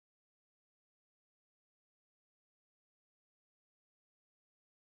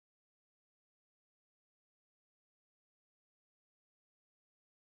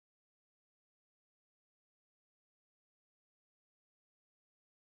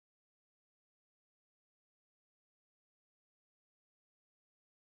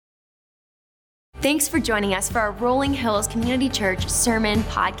Thanks for joining us for our Rolling Hills Community Church Sermon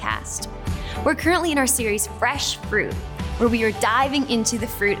Podcast. We're currently in our series, Fresh Fruit, where we are diving into the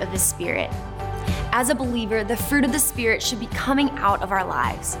fruit of the Spirit. As a believer, the fruit of the Spirit should be coming out of our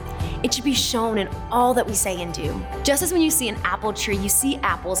lives. It should be shown in all that we say and do. Just as when you see an apple tree, you see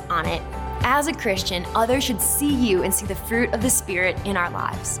apples on it. As a Christian, others should see you and see the fruit of the Spirit in our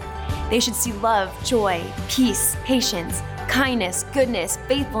lives. They should see love, joy, peace, patience, kindness, goodness,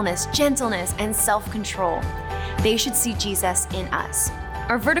 faithfulness, gentleness, and self-control. They should see Jesus in us.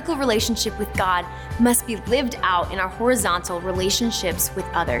 Our vertical relationship with God must be lived out in our horizontal relationships with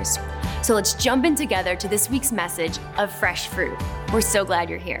others. So let's jump in together to this week's message of Fresh Fruit. We're so glad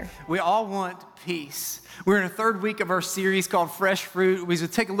you're here. We all want peace. We're in a third week of our series called Fresh Fruit. We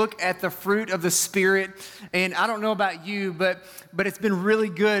take a look at the fruit of the Spirit. And I don't know about you, but it's been really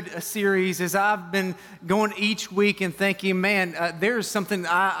good, a series, as I've been going each week and thinking, man, there's something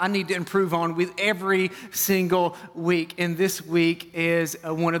I need to improve on with every single week. And this week is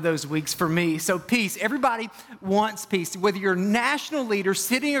one of those weeks for me. So peace. Everybody wants peace. Whether you're a national leader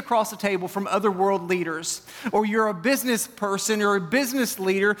sitting across the table from other world leaders, or you're a business person or a business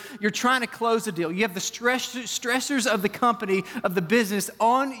leader, you're trying to close a deal. You have the stressors of the company, of the business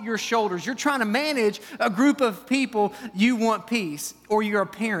on your shoulders. You're trying to manage a group of people. You want peace. Or you're a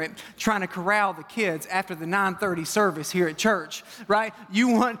parent trying to corral the kids after the 9:30 service here at church, right? You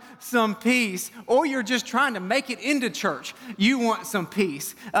want some peace. Or you're just trying to make it into church. You want some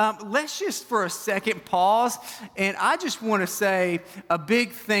peace. Let's just for a second pause. And I just want to say a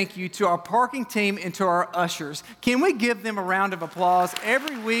big thank you to our parking team and to our ushers. Can we give them a round of applause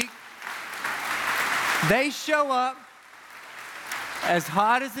every week? They show up as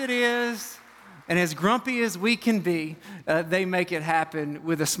hot as it is and as grumpy as we can be. They make it happen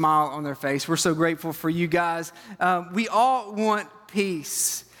with a smile on their face. We're so grateful for you guys. We all want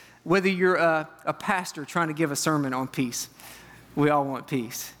peace, whether you're a pastor trying to give a sermon on peace. We all want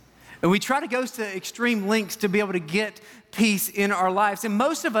peace. And we try to go to extreme lengths to be able to get peace in our lives. And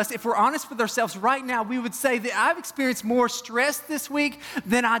most of us, if we're honest with ourselves right now, we would say that I've experienced more stress this week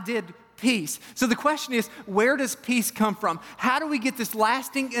than I did peace. So the question is, where does peace come from? How do we get this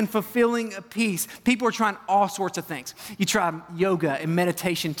lasting and fulfilling peace? People are trying all sorts of things. You try yoga and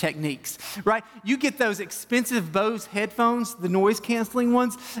meditation techniques, right? You get those expensive Bose headphones, the noise canceling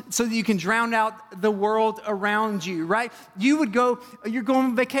ones, so that you can drown out the world around you, right? You're going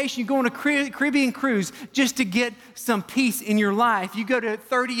on vacation, you go on a Caribbean cruise just to get some peace in your life. You go to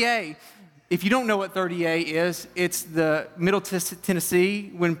 30A. If you don't know what 30A is, it's the Middle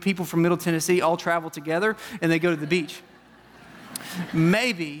Tennessee, when people from Middle Tennessee all travel together and they go to the beach.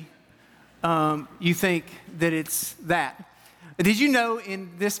 Maybe you think that it's that. Did you know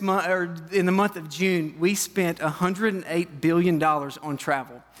in this month, or in the month of June, we spent $108 billion on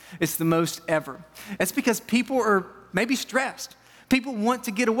travel? It's the most ever. That's because people are maybe stressed. People want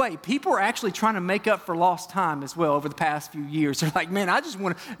to get away. People are actually trying to make up for lost time as well over the past few years. They're like, man, I just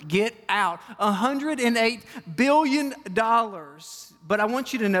want to get out. $108 billion. But I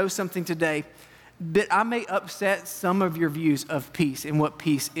want you to know something today, that I may upset some of your views of peace and what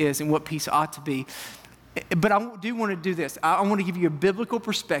peace is and what peace ought to be. But I do want to do this. I want to give you a biblical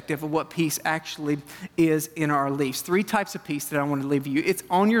perspective of what peace actually is in our lives. 3 types of peace that I want to leave you. It's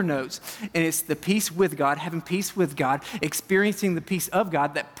on your notes, and it's the peace with God, having peace with God, experiencing the peace of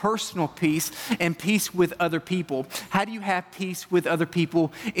God, that personal peace, and peace with other people. How do you have peace with other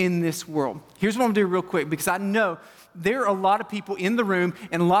people in this world? Here's what I'm going to do real quick, because I know there are a lot of people in the room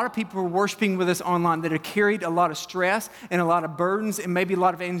and a lot of people who are worshiping with us online that have carried a lot of stress and a lot of burdens and maybe a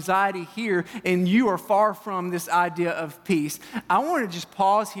lot of anxiety here, and you are far from this idea of peace. I want to just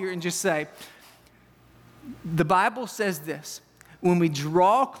pause here and just say, the Bible says this: when we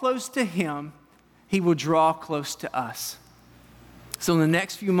draw close to Him, He will draw close to us. So in the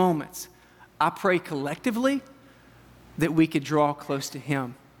next few moments, I pray collectively that we could draw close to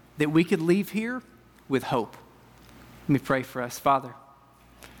Him, that we could leave here with hope. Let me pray for us. Father,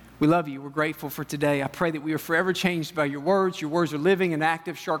 we love you. We're grateful for today. I pray that we are forever changed by your words. Your words are living and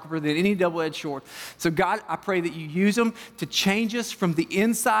active, sharper than any double-edged sword. So God, I pray that you use them to change us from the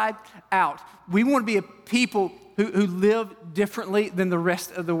inside out. We want to be a people who live differently than the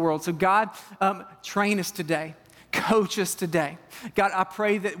rest of the world. So God, train us today. Coach us today. God, I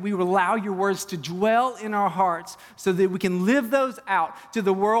pray that we will allow your words to dwell in our hearts so that we can live those out to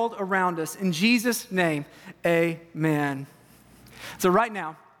the world around us. In Jesus' name, amen. So right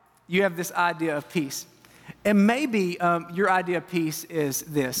now, you have this idea of peace. And maybe your idea of peace is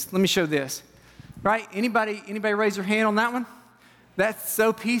this. Let me show this. Right? Anybody raise their hand on that one? That's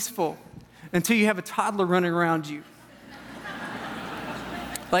so peaceful until you have a toddler running around you.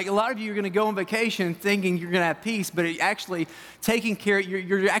 Like a lot of you are going to go on vacation thinking you're going to have peace, but you're actually taking care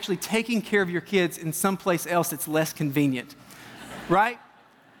of your kids in someplace else that's less convenient, right?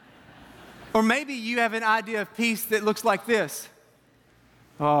 Or maybe you have an idea of peace that looks like this.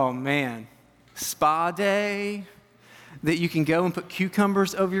 Oh man, spa day, that you can go and put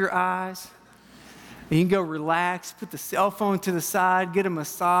cucumbers over your eyes. And you can go relax, put the cell phone to the side, get a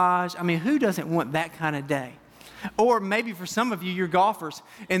massage. I mean, who doesn't want that kind of day? Or maybe for some of you, you're golfers,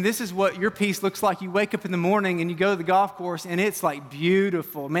 and this is what your peace looks like. You wake up in the morning and you go to the golf course, and it's like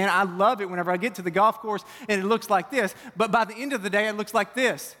beautiful. Man, I love it whenever I get to the golf course, and it looks like this. But by the end of the day, it looks like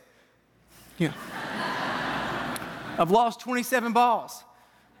this. Yeah. I've lost 27 balls.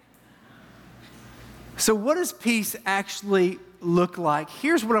 So what does peace actually look like?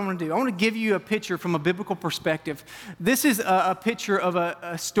 Here's what I want to do. I want to give you a picture from a biblical perspective. This is a picture of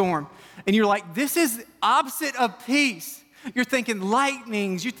a storm. And you're like, this is opposite of peace. You're thinking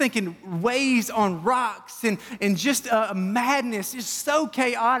lightnings, you're thinking waves on rocks and just madness. It's so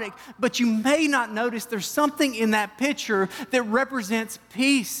chaotic. But you may not notice there's something in that picture that represents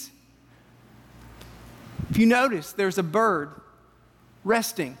peace. If you notice, there's a bird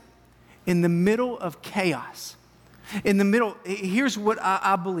resting in the middle of chaos. In the middle, here's what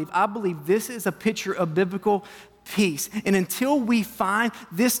I believe. I believe this is a picture of biblical peace. And until we find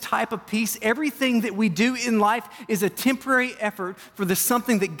this type of peace, everything that we do in life is a temporary effort for the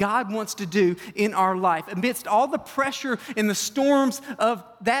something that God wants to do in our life. Amidst all the pressure and the storms of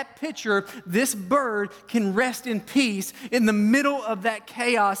that picture, this bird can rest in peace in the middle of that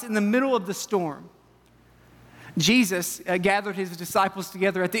chaos, in the middle of the storm. Jesus gathered his disciples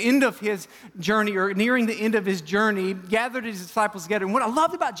together at the end of his journey, or nearing the end of his journey, gathered his disciples together. And what I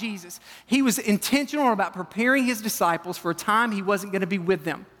loved about Jesus, he was intentional about preparing his disciples for a time he wasn't going to be with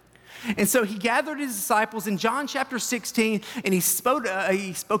them. And so he gathered his disciples in John chapter 16, and he spoke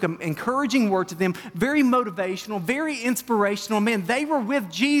an encouraging word to them, very motivational, very inspirational. Man, they were with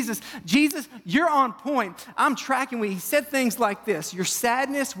Jesus. Jesus, you're on point. I'm tracking with you. He said things like this: your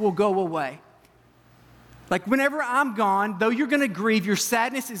sadness will go away. Like whenever I'm gone, though you're going to grieve, your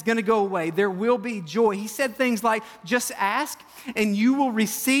sadness is going to go away. There will be joy. He said things like, just ask and you will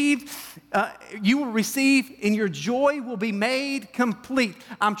receive, and your joy will be made complete.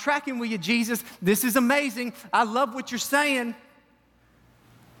 I'm tracking with you, Jesus. This is amazing. I love what you're saying.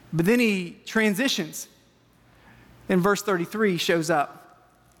 But then he transitions. In verse 33, he shows up.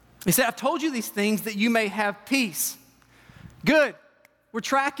 He said, I've told you these things that you may have peace. Good. We're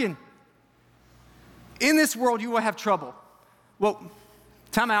tracking. In this world, you will have trouble. Well,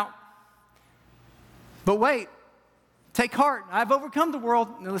 time out. But wait, take heart. I've overcome the world.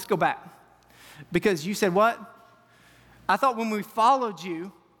 Now let's go back. Because you said what? I thought when we followed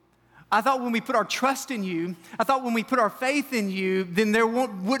you, I thought when we put our trust in you, I thought when we put our faith in you, then there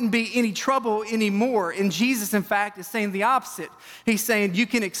wouldn't be any trouble anymore. And Jesus, in fact, is saying the opposite. He's saying you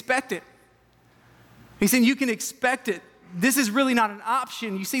can expect it. He's saying you can expect it. This is really not an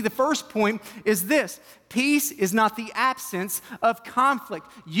option. You see, the first point is this: peace is not the absence of conflict.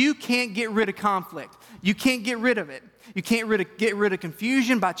 You can't get rid of conflict. You can't get rid of it. You can't get rid of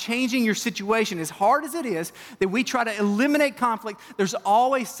confusion by changing your situation. As hard as it is that we try to eliminate conflict, there's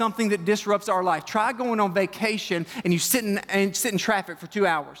always something that disrupts our life. Try going on vacation and you sit in traffic for 2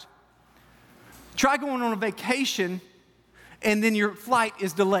 hours. Try going on a vacation and then your flight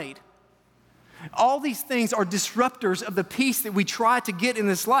is delayed. All these things are disruptors of the peace that we try to get in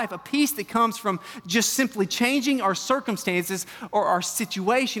this life. A peace that comes from just simply changing our circumstances or our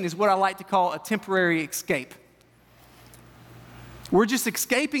situation is what I like to call a temporary escape. We're just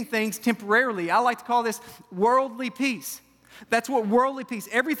escaping things temporarily. I like to call this worldly peace. That's what worldly peace,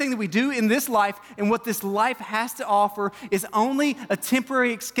 everything that we do in this life and what this life has to offer is only a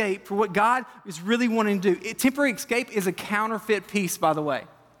temporary escape for what God is really wanting to do. Temporary escape is a counterfeit peace, by the way.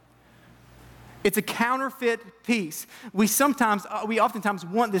 It's a counterfeit peace. We oftentimes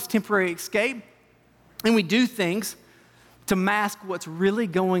want this temporary escape, and we do things to mask what's really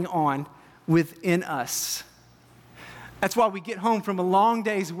going on within us. That's why we get home from a long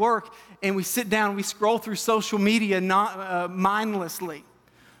day's work and we sit down and we scroll through social media mindlessly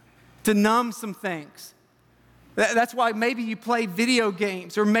to numb some things. That's why maybe you play video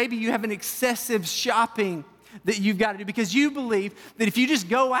games, or maybe you have an excessive shopping that you've got to do, because you believe that if you just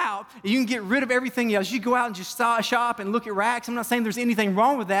go out and you can get rid of everything else, you go out and just shop and look at racks. I'm not saying there's anything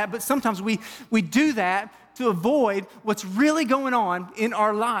wrong with that, but sometimes we do that to avoid what's really going on in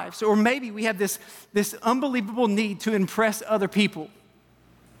our lives. Or maybe we have this unbelievable need to impress other people.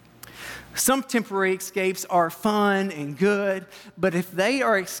 Some temporary escapes are fun and good, but if they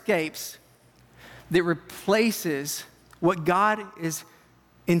are escapes that replaces what God is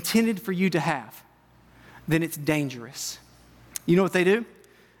intended for you to have, then it's dangerous. You know what they do?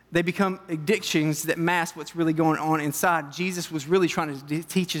 They become addictions that mask what's really going on inside. Jesus was really trying to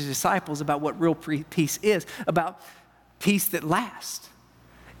teach his disciples about what real peace is, about peace that lasts,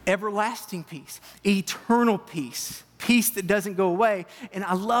 everlasting peace, eternal peace, peace that doesn't go away. And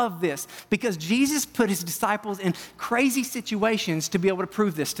I love this because Jesus put his disciples in crazy situations to be able to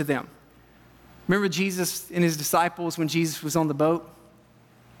prove this to them. Remember Jesus and his disciples when Jesus was on the boat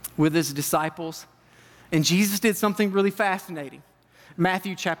with his disciples? And Jesus did something really fascinating.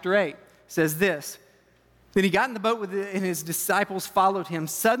 Matthew chapter 8 says this. Then he got in the boat and his disciples followed him.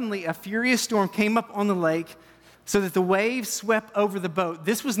 Suddenly a furious storm came up on the lake so that the waves swept over the boat.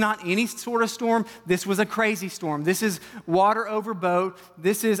 This was not any sort of storm. This was a crazy storm. This is water over boat.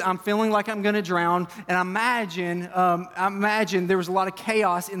 This is, I'm feeling like I'm going to drown. And I imagine there was a lot of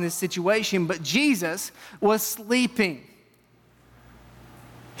chaos in this situation, but Jesus was sleeping.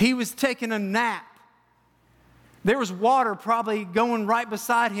 He was taking a nap. There was water probably going right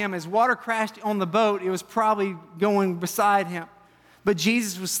beside him. As water crashed on the boat, it was probably going beside him. But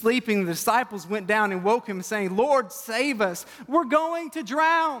Jesus was sleeping. The disciples went down and woke him saying, Lord, save us. We're going to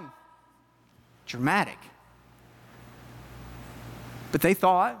drown. Dramatic. But they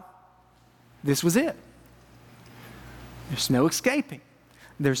thought this was it. There's no escaping.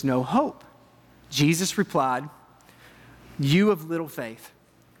 There's no hope. Jesus replied, you of little faith,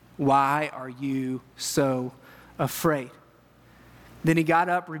 why are you so afraid? Then he got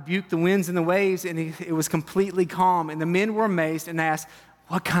up, rebuked the winds and the waves, and it was completely calm. And the men were amazed and asked,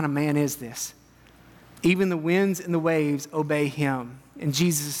 what kind of man is this? Even the winds and the waves obey him. And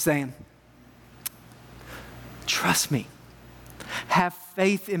Jesus is saying, trust me. Have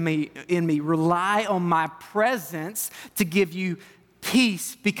faith in me. Rely on my presence to give you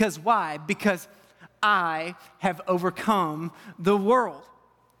peace. Because why? Because I have overcome the world.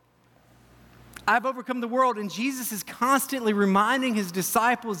 I've overcome the world, and Jesus is constantly reminding his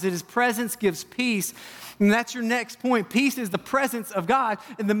disciples that his presence gives peace. And that's your next point. Peace is the presence of God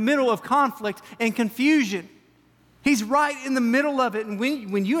in the middle of conflict and confusion. He's right in the middle of it. And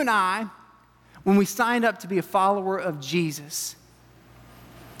when you and I, when we signed up to be a follower of Jesus,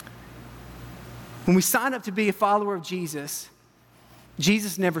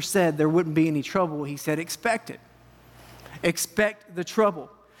 Jesus never said there wouldn't be any trouble. He said expect it. Expect the trouble.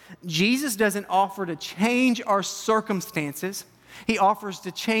 Jesus doesn't offer to change our circumstances. He offers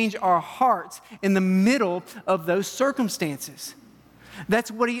to change our hearts in the middle of those circumstances.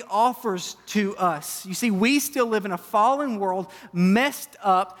 That's what he offers to us. You see, we still live in a fallen world, messed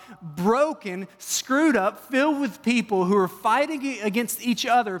up, broken, screwed up, filled with people who are fighting against each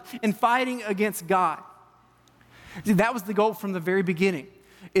other and fighting against God. See, that was the goal from the very beginning,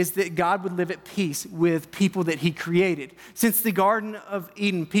 is that God would live at peace with people that he created. Since the Garden of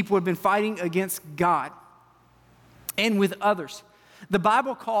Eden, people have been fighting against God and with others. The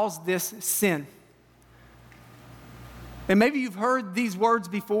Bible calls this sin. And maybe you've heard these words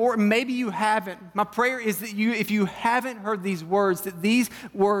before, and maybe you haven't. My prayer is that if you haven't heard these words, that these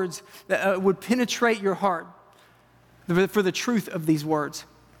words would penetrate your heart for the truth of these words.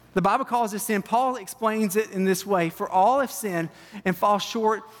 The Bible calls this sin. Paul explains it in this way. For all have sinned and fall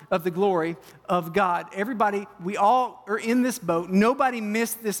short of the glory of God. Everybody, we all are in this boat. Nobody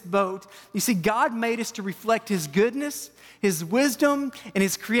missed this boat. You see, God made us to reflect his goodness, his wisdom, and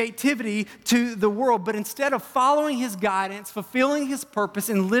his creativity to the world. But instead of following his guidance, fulfilling his purpose,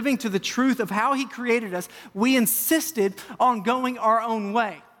 and living to the truth of how he created us, we insisted on going our own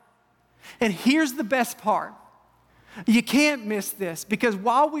way. And here's the best part. You can't miss this, because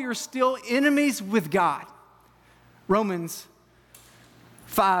while we are still enemies with God, Romans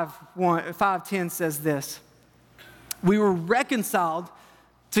 5:10 says this, we were reconciled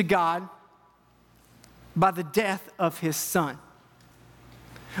to God by the death of his son.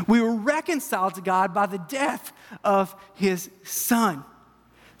 We were reconciled to God by the death of his son.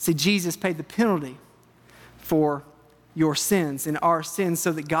 See, Jesus paid the penalty for your sins and our sins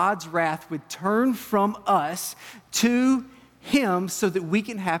so that God's wrath would turn from us to him so that we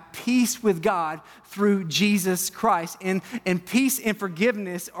can have peace with God through Jesus Christ. And peace and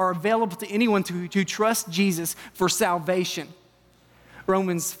forgiveness are available to anyone who trusts Jesus for salvation.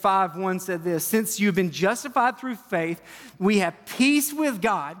 Romans 5:1 said this, since you've been justified through faith, we have peace with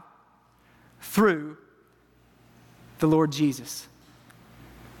God through the Lord Jesus.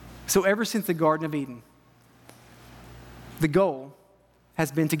 So ever since the Garden of Eden, the goal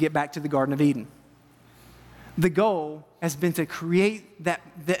has been to get back to the Garden of Eden. The goal has been to create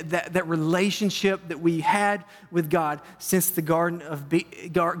that relationship that we had with God since the Garden of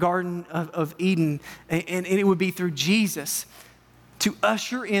Eden, and it would be through Jesus, to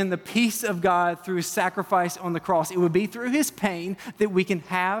usher in the peace of God through his sacrifice on the cross. It would be through his pain that we can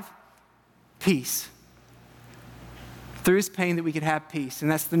have peace. Through his pain that we could have peace. And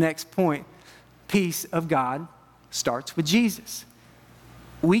that's the next point. Peace of God starts with Jesus.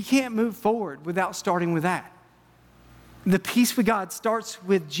 We can't move forward without starting with that. The peace with God starts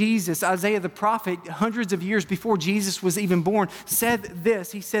with Jesus. Isaiah the prophet, hundreds of years before Jesus was even born, said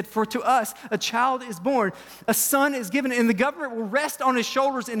this. He said, "For to us a child is born, a son is given, and the government will rest on his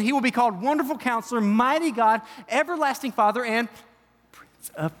shoulders, and he will be called Wonderful Counselor, Mighty God, Everlasting Father, and Prince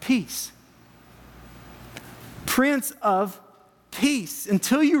of Peace." Prince of Peace.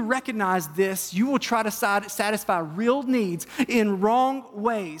 Until you recognize this, you will try to satisfy real needs in wrong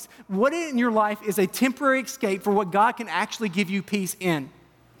ways. What in your life is a temporary escape for what God can actually give you peace in?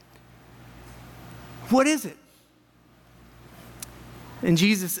 What is it? And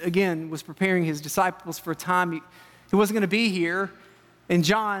Jesus, again, was preparing his disciples for a time he wasn't going to be here. In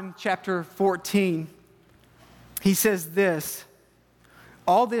John chapter 14, he says this,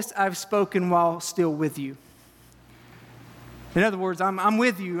 "All this I've spoken while still with you." In other words, I'm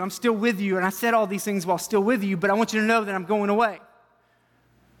with you. I'm still with you. And I said all these things while still with you, but I want you to know that I'm going away.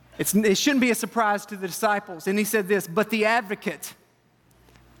 It shouldn't be a surprise to the disciples. And he said this, "But the advocate,"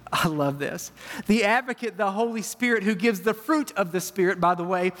 I love this, "the advocate, the Holy Spirit, who gives the fruit of the Spirit, by the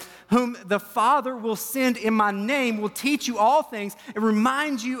way, whom the Father will send in my name, will teach you all things and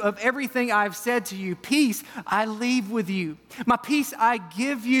remind you of everything I've said to you. Peace I leave with you. My peace I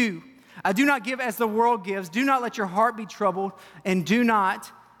give you. I do not give as the world gives. Do not let your heart be troubled, and do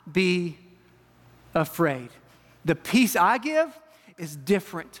not be afraid." The peace I give is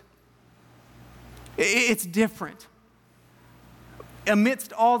different. It's different.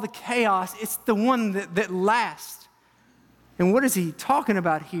 Amidst all the chaos, it's the one that lasts. And what is he talking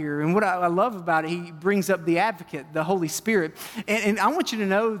about here? And what I love about it, he brings up the advocate, the Holy Spirit. And I want you to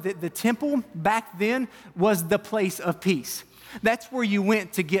know that the temple back then was the place of peace. That's where you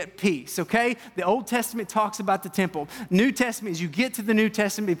went to get peace, okay? The Old Testament talks about the temple. New Testament, as you get to the New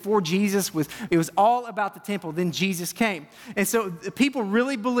Testament, before Jesus it was all about the temple. Then Jesus came. And so people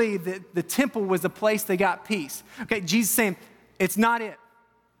really believed that the temple was the place they got peace. Okay, Jesus is saying, it's not it.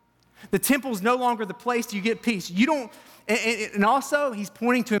 The temple is no longer the place you get peace. You don't, and also he's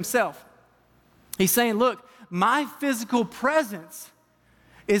pointing to himself. He's saying, look, my physical presence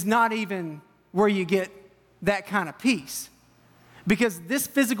is not even where you get that kind of peace. Because this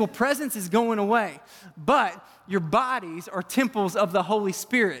physical presence is going away. But your bodies are temples of the Holy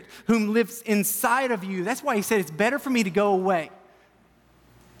Spirit, whom lives inside of you. That's why he said, it's better for me to go away.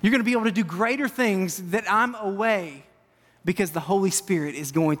 You're going to be able to do greater things that I'm away, because the Holy Spirit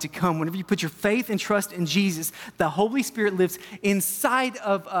is going to come. Whenever you put your faith and trust in Jesus, the Holy Spirit lives inside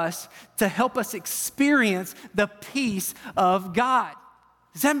of us to help us experience the peace of God.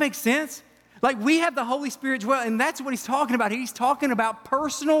 Does that make sense? Like, we have the Holy Spirit dwell, and that's what he's talking about. He's talking about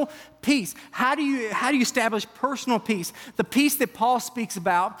personal peace. How do you establish personal peace? The peace that Paul speaks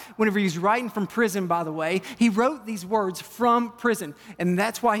about whenever he's writing from prison, by the way, he wrote these words from prison, and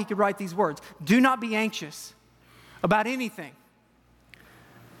that's why he could write these words. Do not be anxious about anything,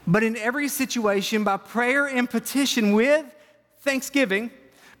 but in every situation, by prayer and petition with thanksgiving,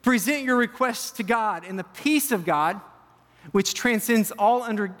 present your requests to God, and the peace of God, which transcends all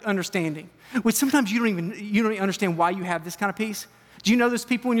understanding. Which sometimes you don't even understand why you have this kind of peace. Do you know there's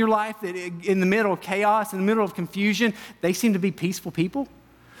people in your life that in the middle of chaos, in the middle of confusion, they seem to be peaceful people?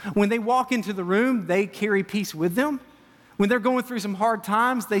 When they walk into the room, they carry peace with them. When they're going through some hard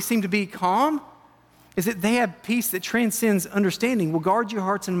times, they seem to be calm. Is that they have peace that transcends understanding. Well, guard your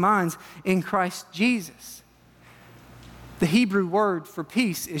hearts and minds in Christ Jesus. The Hebrew word for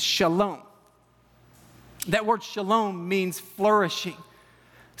peace is shalom. That word shalom means flourishing.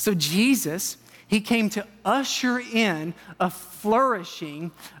 So Jesus, he came to usher in a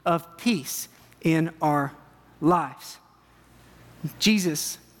flourishing of peace in our lives.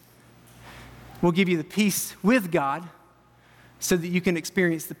 Jesus will give you the peace with God so that you can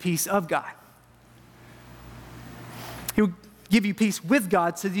experience the peace of God. He'll give you peace with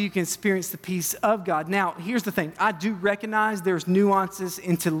God so that you can experience the peace of God. Now, here's the thing. I do recognize there's nuances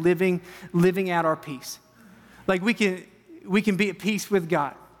into living out our peace. Like we can be at peace with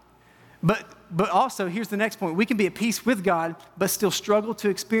God. But also, here's the next point. We can be at peace with God, but still struggle to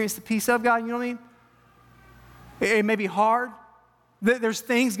experience the peace of God. You know what I mean? It may be hard. There's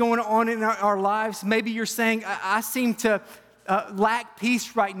things going on in our lives. Maybe you're saying, I seem to lack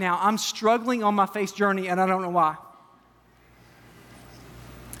peace right now. I'm struggling on my faith journey, and I don't know why.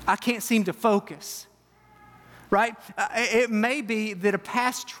 I can't seem to focus. right? It may be that a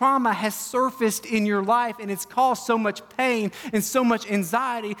past trauma has surfaced in your life and it's caused so much pain and so much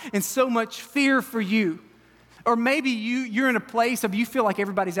anxiety and so much fear for you. Or maybe you're in a place of you feel like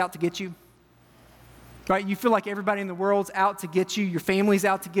everybody's out to get you, right? You feel like everybody in the world's out to get you. Your family's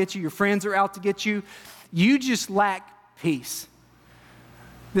out to get you. Your friends are out to get you. You just lack peace.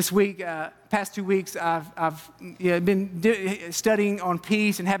 This week, past 2 weeks, I've been studying on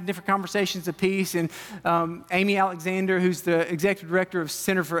peace and having different conversations of peace. And Amy Alexander, who's the executive director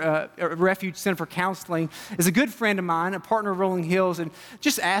of Refuge Center for Counseling, is a good friend of mine, a partner of Rolling Hills, and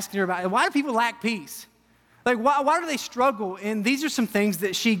just asking her about why do people lack peace? Like, why do they struggle? And these are some things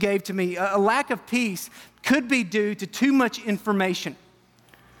that she gave to me. A lack of peace could be due to too much information,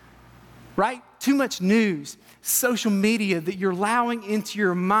 right? Too much news, social media that you're allowing into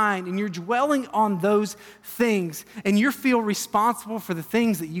your mind, and you're dwelling on those things, and you feel responsible for the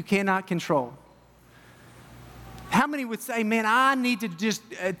things that you cannot control. How many would say, man, I need to just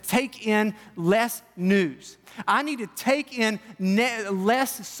take in less news. I need to take in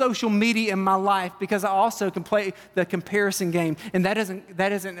less social media in my life because I also can play the comparison game, and that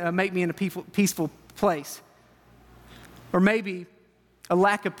doesn't make me in a peaceful place. Or maybe a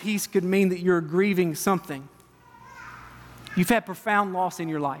lack of peace could mean that you're grieving something. You've had profound loss in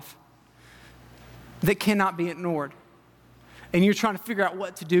your life that cannot be ignored, and you're trying to figure out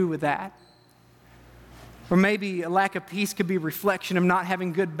what to do with that. Or maybe a lack of peace could be a reflection of not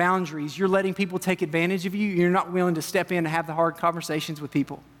having good boundaries. You're letting people take advantage of you. You're not willing to step in and have the hard conversations with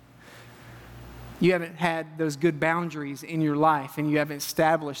people. You haven't had those good boundaries in your life, and you haven't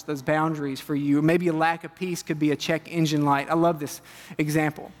established those boundaries for you. Or maybe a lack of peace could be a check engine light. I love this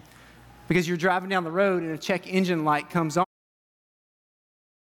example because you're driving down the road and a check engine light comes on,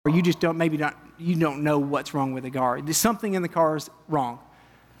 or you just don't know what's wrong with the car. There's something in the car is wrong,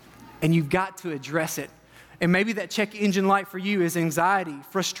 and you've got to address it. And maybe that check engine light for you is anxiety,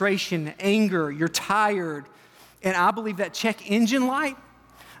 frustration, anger. You're tired. And I believe that check engine light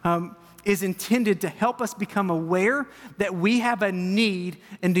is intended to help us become aware that we have a need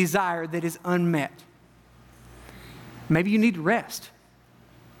and desire that is unmet. Maybe you need rest.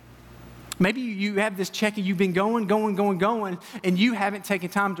 Maybe you have this check and you've been going, and you haven't taken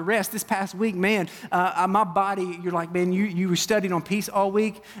time to rest. This past week, man, my body, you're like, man, you were studying on peace all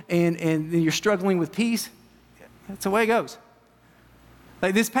week, and you're struggling with peace. That's the way it goes.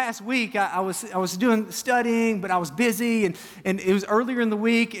 Like this past week, I was doing studying, but I was busy, and it was earlier in the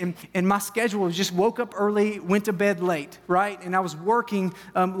week, and my schedule was just woke up early, went to bed late, right? And I was working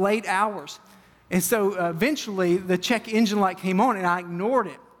late hours. And so eventually, the check engine light came on, and I ignored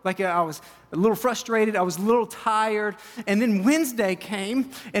it. Like I was a little frustrated, I was a little tired, and then Wednesday came,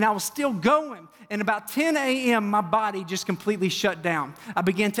 and I was still going. And about 10 a.m., my body just completely shut down. I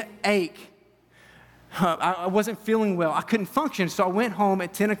began to ache. I wasn't feeling well. I couldn't function, so I went home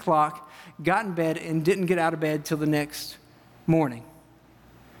at 10 o'clock, got in bed, and didn't get out of bed till the next morning.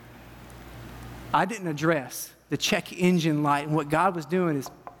 I didn't address the check engine light, and what God was doing is,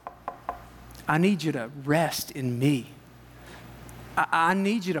 I need you to rest in me. I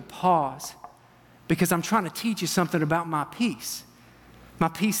need you to pause because I'm trying to teach you something about my peace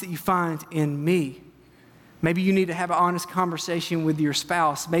that you find in me. Maybe you need to have an honest conversation with your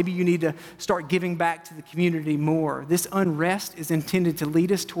spouse. Maybe you need to start giving back to the community more. This unrest is intended to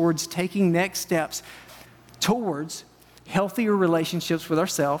lead us towards taking next steps towards healthier relationships with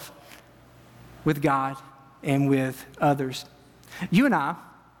ourselves, with God, and with others. You and I,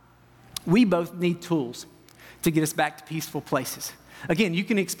 we both need tools to get us back to peaceful places. Again, you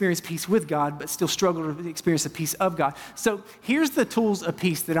can experience peace with God, but still struggle to experience the peace of God. So here's the tools of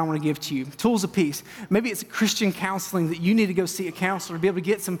peace that I want to give to you. Tools of peace. Maybe it's Christian counseling that you need to go see a counselor to be able to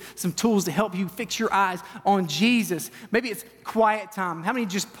get some tools to help you fix your eyes on Jesus. Maybe it's quiet time. How many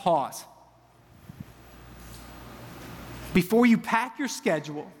just pause? Before you pack your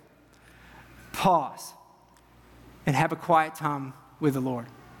schedule, pause and have a quiet time with the Lord.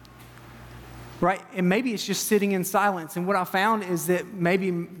 Right? And maybe it's just sitting in silence. And what I found is that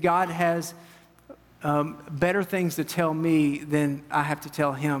maybe God has better things to tell me than I have to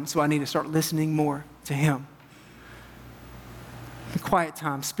tell him. So I need to start listening more to him. The quiet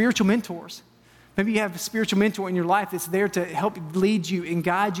time. Spiritual mentors. Maybe you have a spiritual mentor in your life that's there to help lead you and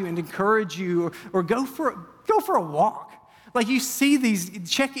guide you and encourage you, or go for a walk. Like you see these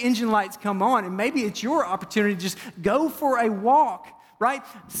check engine lights come on, and maybe it's your opportunity to just go for a walk right?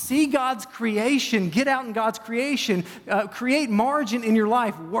 See God's creation. Get out in God's creation. Create margin in your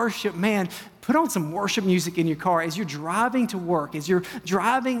life. Worship, man. Put on some worship music in your car as you're driving to work, as you're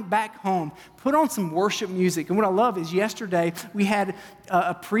driving back home. Put on some worship music. And what I love is yesterday we had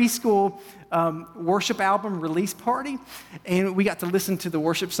a preschool worship album release party, and we got to listen to the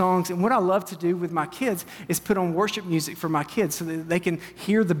worship songs. And what I love to do with my kids is put on worship music for my kids so that they can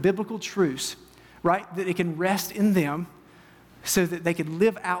hear the biblical truths, right? That it can rest in them so that they can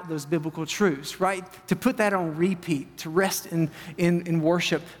live out those biblical truths, right? To put that on repeat, to rest in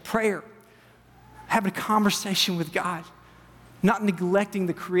worship, prayer, having a conversation with God, not neglecting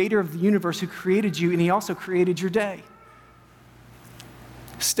the creator of the universe who created you, and he also created your day.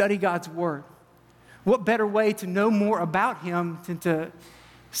 Study God's word. What better way to know more about him than to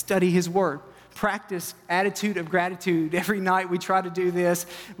study his word? Practice attitude of gratitude. Every night we try to do this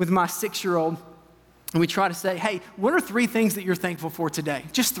with my 6-year-old, and we try to say, hey, what are 3 things that you're thankful for today?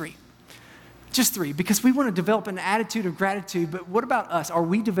 Just 3. Just 3, because we want to develop an attitude of gratitude, but what about us? Are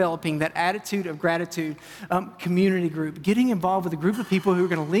we developing that attitude of gratitude? Community group, getting involved with a group of people who are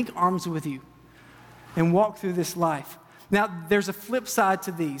going to link arms with you and walk through this life. Now, there's a flip side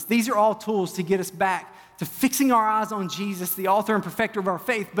to these. These are all tools to get us back to fixing our eyes on Jesus, the author and perfecter of our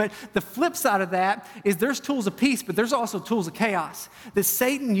faith. But the flip side of that is there's tools of peace, but there's also tools of chaos that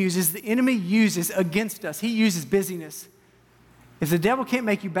Satan uses, the enemy uses against us. He uses busyness. If the devil can't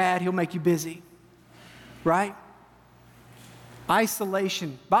make you bad, he'll make you busy, right?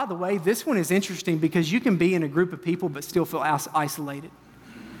 Isolation. By the way, this one is interesting because you can be in a group of people but still feel isolated.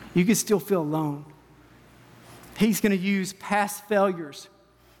 You can still feel alone. He's going to use past failures.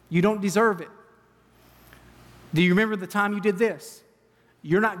 You don't deserve it. Do you remember the time you did this?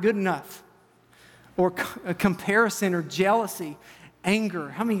 You're not good enough. Or a comparison or jealousy, anger.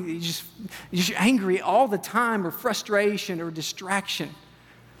 How many you're angry all the time, or frustration or distraction?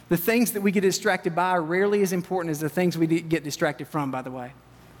 The things that we get distracted by are rarely as important as the things we get distracted from, by the way.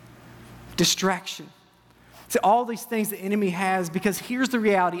 Distraction. So all these things the enemy has, because here's the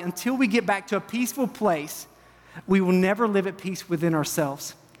reality. Until we get back to a peaceful place, we will never live at peace within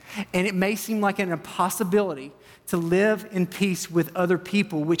ourselves. And it may seem like an impossibility to live in peace with other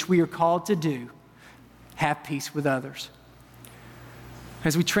people, which we are called to do. Have peace with others.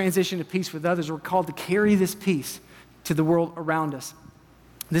 As we transition to peace with others, we're called to carry this peace to the world around us.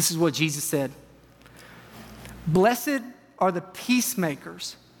 This is what Jesus said. Blessed are the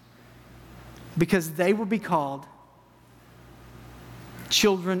peacemakers, because they will be called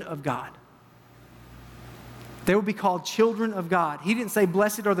children of God. They will be called children of God. He didn't say,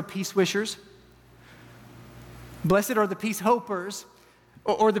 blessed are the peace wishers. Blessed are the peace hopers,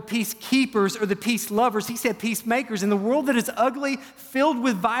 or the peace keepers, or the peace lovers. He said peacemakers. In the world that is ugly, filled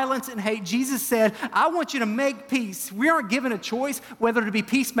with violence and hate, Jesus said, I want you to make peace. We aren't given a choice whether to be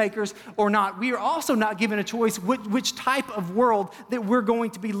peacemakers or not. We are also not given a choice which type of world that we're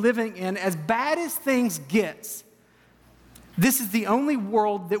going to be living in. As bad as things get, this is the only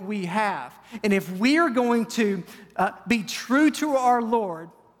world that we have. And if we are going to be true to our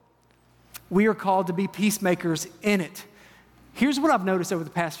Lord, we are called to be peacemakers in it. Here's what I've noticed over the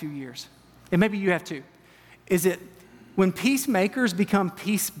past few years, and maybe you have too, is that when peacemakers become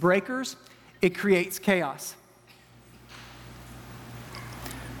peace breakers, it creates chaos.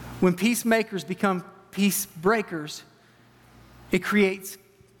 When peacemakers become peace breakers, it creates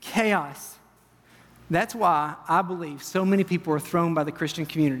chaos. That's why I believe so many people are thrown by the Christian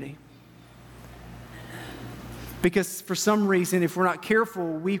community. Because for some reason, if we're not careful,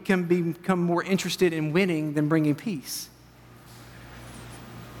 we can become more interested in winning than bringing peace.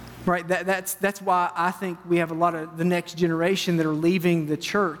 Right? That's why I think we have a lot of the next generation that are leaving the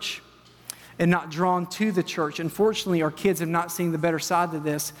church and not drawn to the church. Unfortunately, our kids have not seen the better side of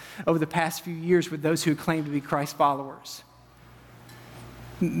this over the past few years with those who claim to be Christ followers.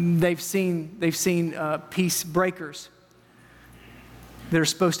 They've seen peace breakers that are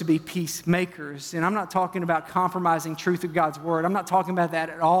supposed to be peacemakers. And I'm not talking about compromising truth of God's word. I'm not talking about that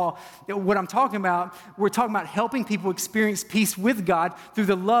at all. What I'm talking about, we're talking about helping people experience peace with God through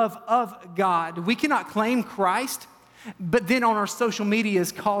the love of God. We cannot claim Christ, but then on our social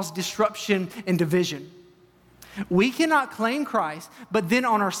medias cause disruption and division. We cannot claim Christ, but then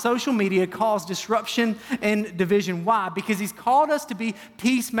on our social media cause disruption and division. Why? Because he's called us to be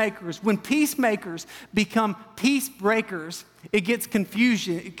peacemakers. When peacemakers become peace breakers, it gets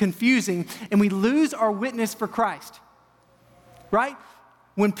confusing, and we lose our witness for Christ. Right?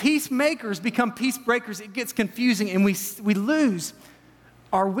 When peacemakers become peace breakers, it gets confusing, and we lose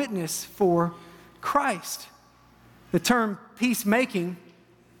our witness for Christ. The term peacemaking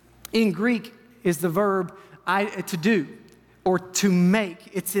in Greek is the verb to do, or to make.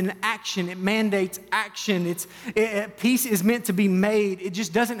 It's an action. It mandates action. Peace is meant to be made. It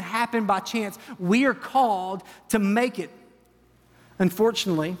just doesn't happen by chance. We are called to make it.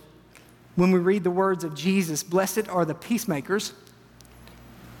 Unfortunately, when we read the words of Jesus, blessed are the peacemakers,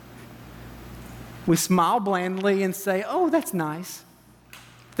 we smile blandly and say, oh, that's nice.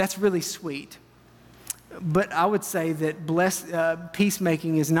 That's really sweet. But I would say that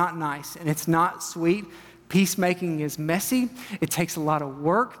peacemaking is not nice and it's not sweet. Peacemaking is messy. It takes a lot of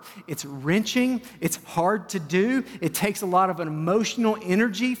work. It's wrenching. It's hard to do. It takes a lot of an emotional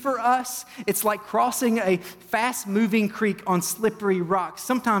energy for us. It's like crossing a fast-moving creek on slippery rocks.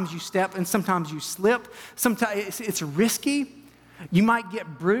 Sometimes you step and sometimes you slip. Sometimes it's risky. You might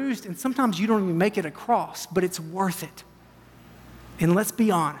get bruised, and sometimes you don't even make it across, but it's worth it. And let's be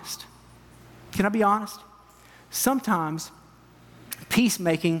honest. Can I be honest? Sometimes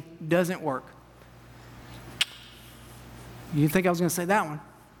peacemaking doesn't work. You didn't think I was going to say that one.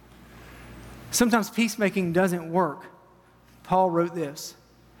 Sometimes peacemaking doesn't work. Paul wrote this: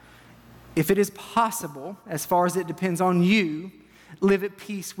 if it is possible, as far as it depends on you, live at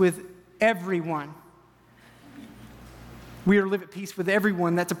peace with everyone. We are to live at peace with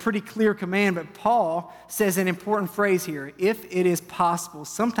everyone. That's a pretty clear command, but Paul says an important phrase here: if it is possible.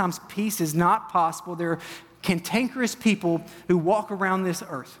 Sometimes peace is not possible. There are cantankerous people who walk around this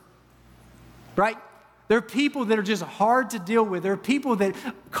earth, right? There are people that are just hard to deal with. There are people that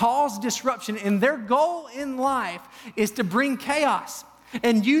cause disruption, and their goal in life is to bring chaos.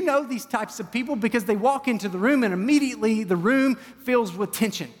 And you know these types of people because they walk into the room and immediately the room fills with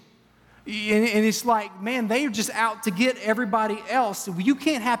tension. And it's like, man, they are just out to get everybody else. You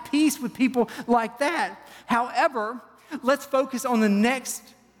can't have peace with people like that. However, let's focus on the next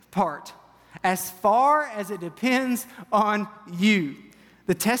part. As far as it depends on you.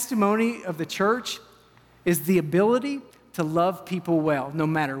 The testimony of the church is the ability to love people well, no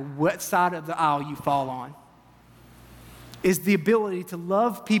matter what side of the aisle you fall on. Is the ability to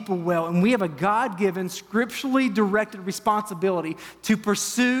love people well. And we have a God-given, scripturally directed responsibility to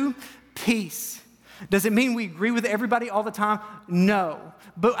pursue peace. Does it mean we agree with everybody all the time? No.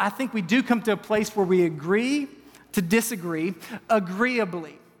 But I think we do come to a place where we agree to disagree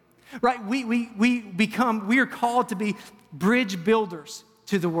agreeably. Right? We are called to be bridge builders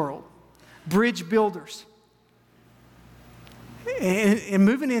to the world. Bridge builders. And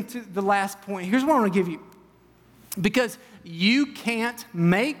moving into the last point, here's what I want to give you. Because you can't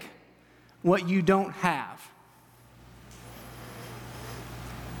make what you don't have.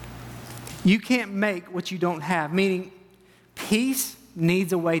 You can't make what you don't have, meaning peace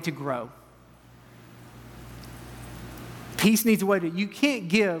needs a way to grow. Peace needs a way to, you can't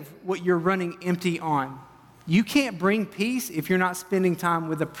give what you're running empty on. You can't bring peace if you're not spending time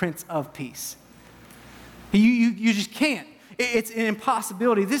with the Prince of Peace. You just can't. It's an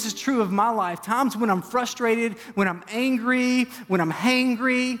impossibility. This is true of my life. Times when I'm frustrated, when I'm angry, when I'm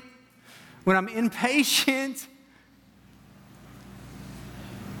hangry, when I'm impatient.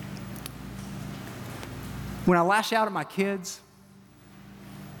 When I lash out at my kids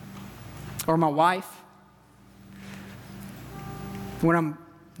or my wife. When I'm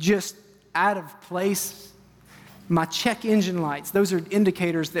just out of place. My check engine lights, those are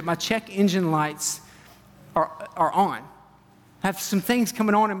indicators that my check engine lights are on. I have some things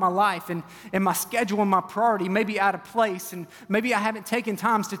coming on in my life, and my schedule and my priority may be out of place, and maybe I haven't taken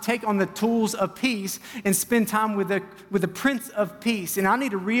times to take on the tools of peace and spend time with the Prince of Peace. And I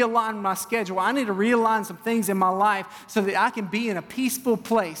need to realign my schedule. I need to realign some things in my life so that I can be in a peaceful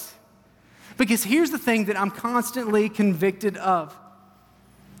place. Because here's the thing that I'm constantly convicted of.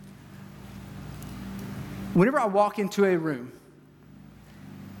 Whenever I walk into a room,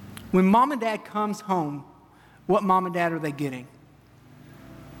 when mom and dad comes home, what mom and dad are they getting?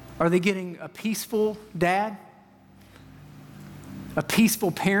 Are they getting a peaceful dad? A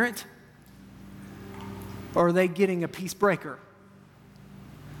peaceful parent? Or are they getting a peace breaker?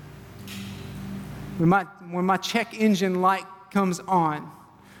 When my check engine light comes on,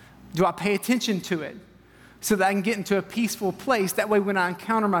 do I pay attention to it so that I can get into a peaceful place? That way when I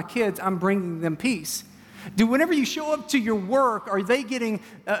encounter my kids, I'm bringing them peace. Whenever you show up to your work, are they getting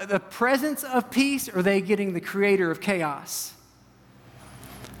the presence of peace, or are they getting the creator of chaos?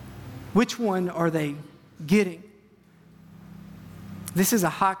 Which one are they getting? This is a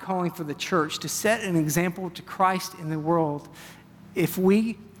high calling for the church to set an example to Christ in the world. If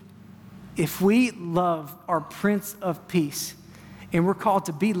we love our Prince of Peace and we're called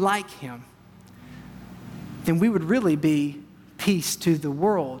to be like him, then we would really be peace to the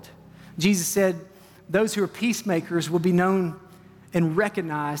world. Jesus said, those who are peacemakers will be known and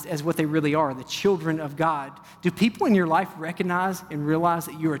recognized as what they really are, the children of God? Do people in your life recognize and realize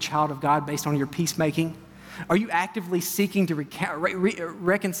that you're a child of God based on your peacemaking? Are you actively seeking to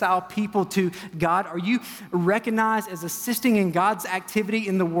reconcile people to God? Are you recognized as assisting in God's activity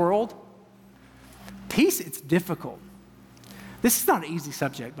in the world? Peace, it's difficult. This is not an easy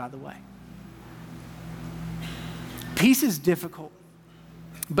subject, by the way. Peace is difficult,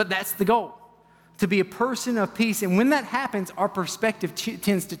 but that's the goal, to be a person of peace. And when that happens, our perspective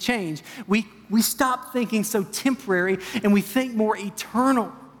tends to change. We stop thinking so temporary and we think more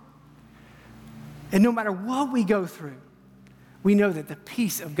eternal. And no matter what we go through, we know that the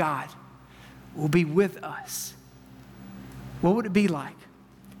peace of God will be with us. What would it be like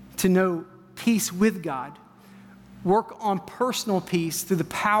to know peace with God, work on personal peace through the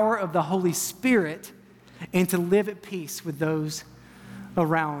power of the Holy Spirit, and to live at peace with those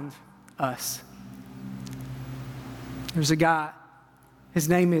around us? There's a guy, his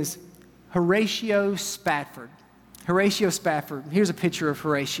name is Horatio Spafford. Horatio Spafford. Here's a picture of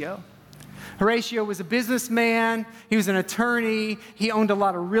Horatio. Horatio was a businessman. He was an attorney. He owned a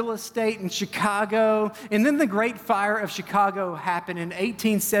lot of real estate in Chicago. And then the Great Fire of Chicago happened in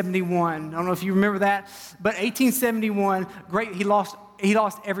 1871. I don't know if you remember that, but 1871, he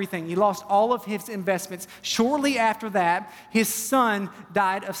lost everything. He lost all of his investments. Shortly after that, his son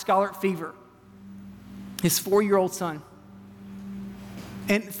died of scarlet fever, his 4-year-old son.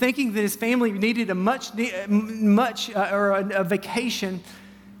 And thinking that his family needed a vacation,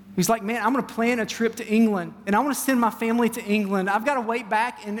 he's like, man, I'm going to plan a trip to England, and I want to send my family to England. I've got to wait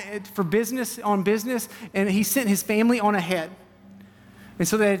back for business, and he sent his family on ahead. And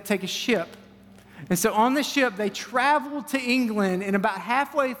so they had to take a ship. And so on the ship, they traveled to England, and about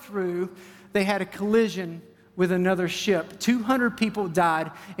halfway through, they had a collision with another ship. 200 people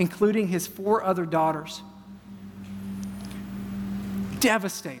died, including his 4 other daughters.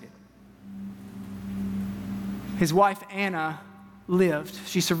 Devastated. His wife, Anna, lived.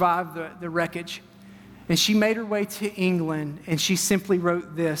 She survived the wreckage. And she made her way to England, and she simply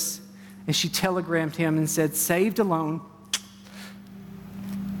wrote this, and she telegrammed him and said, "Saved alone,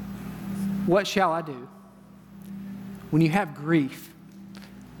 what shall I do?" When you have grief,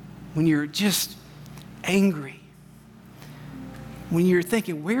 when you're just angry, when you're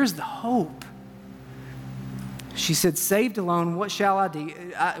thinking, where's the hope? She said, "Saved alone, what shall I do?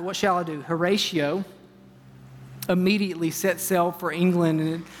 What shall I do?" Horatio immediately set sail for England,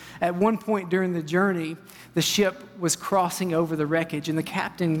 and at one point during the journey, the ship was crossing over the wreckage, and the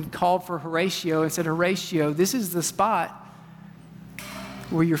captain called for Horatio and said, "Horatio, this is the spot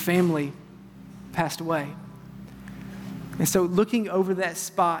where your family passed away." And so looking over that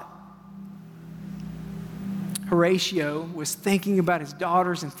spot, Horatio was thinking about his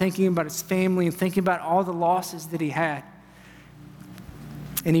daughters and thinking about his family and thinking about all the losses that he had.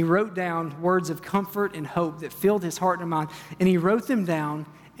 And he wrote down words of comfort and hope that filled his heart and mind. And he wrote them down,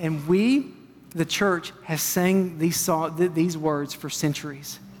 and we, the church, have sang these words for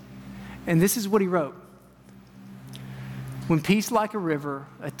centuries. And this is what he wrote. "When peace like a river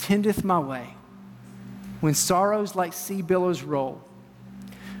attendeth my way, when sorrows like sea billows roll,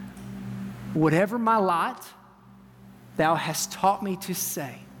 whatever my lot, thou hast taught me to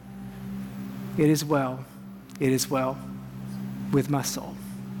say, it is well with my soul."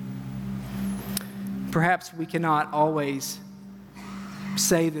 Perhaps we cannot always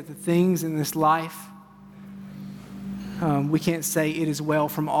say that the things in this life, we can't say it is well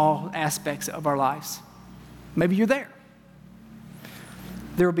from all aspects of our lives. Maybe you're there.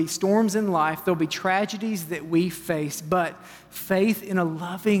 There will be storms in life. There will be tragedies that we face, but faith in a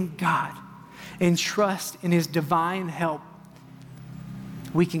loving God and trust in His divine help,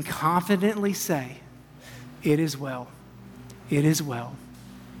 we can confidently say, it is well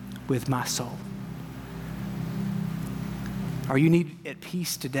with my soul. Are you at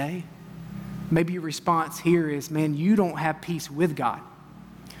peace today? Maybe your response here is, man, you don't have peace with God.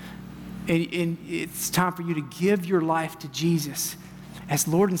 And it's time for you to give your life to Jesus as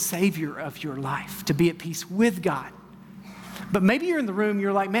Lord and Savior of your life, to be at peace with God. But maybe you're in the room,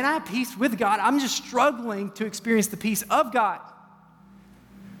 you're like, man, I have peace with God. I'm just struggling to experience the peace of God.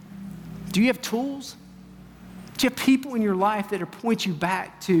 Do you have tools? Do you have people in your life that point you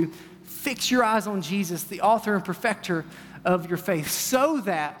back to fix your eyes on Jesus, the author and perfecter of your faith, so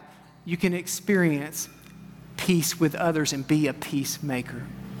that you can experience peace with others and be a peacemaker?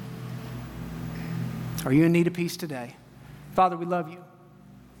 Are you in need of peace today? Father, we love you.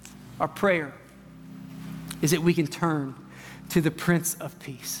 Our prayer is that we can turn to the Prince of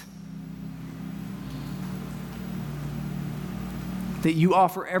Peace. that you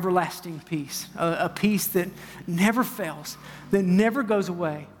offer everlasting peace, a peace that never fails, that never goes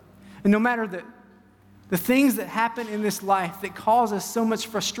away. And no matter the things that happen in this life that cause us so much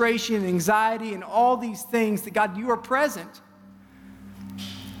frustration and anxiety and all these things, that God, you are present.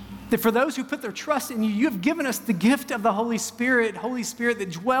 That for those who put their trust in you, you have given us the gift of the Holy Spirit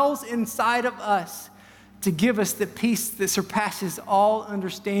that dwells inside of us to give us the peace that surpasses all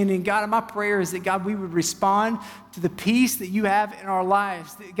understanding. God, my prayer is that, God, we would respond to the peace that you have in our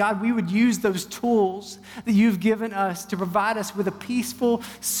lives. That, God, we would use those tools that you've given us to provide us with a peaceful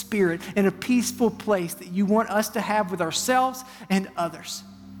spirit and a peaceful place that you want us to have with ourselves and others.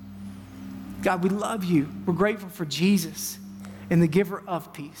 God, we love you. We're grateful for Jesus and the giver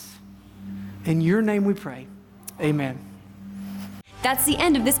of peace. In your name we pray. Amen. That's the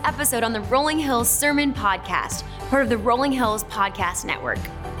end of this episode on the Rolling Hills Sermon Podcast, part of the Rolling Hills Podcast Network.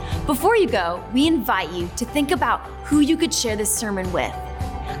 Before you go, we invite you to think about who you could share this sermon with.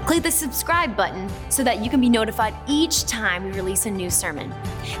 Click the subscribe button so that you can be notified each time we release a new sermon.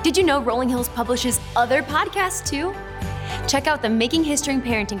 Did you know Rolling Hills publishes other podcasts too? Check out the Making History in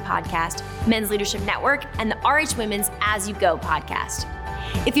Parenting podcast, Men's Leadership Network, and the RH Women's As You Go podcast.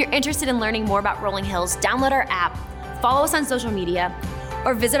 If you're interested in learning more about Rolling Hills, download our app, follow us on social media,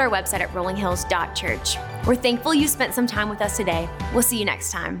 or visit our website at rollinghills.church. We're thankful you spent some time with us today. We'll see you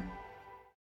next time.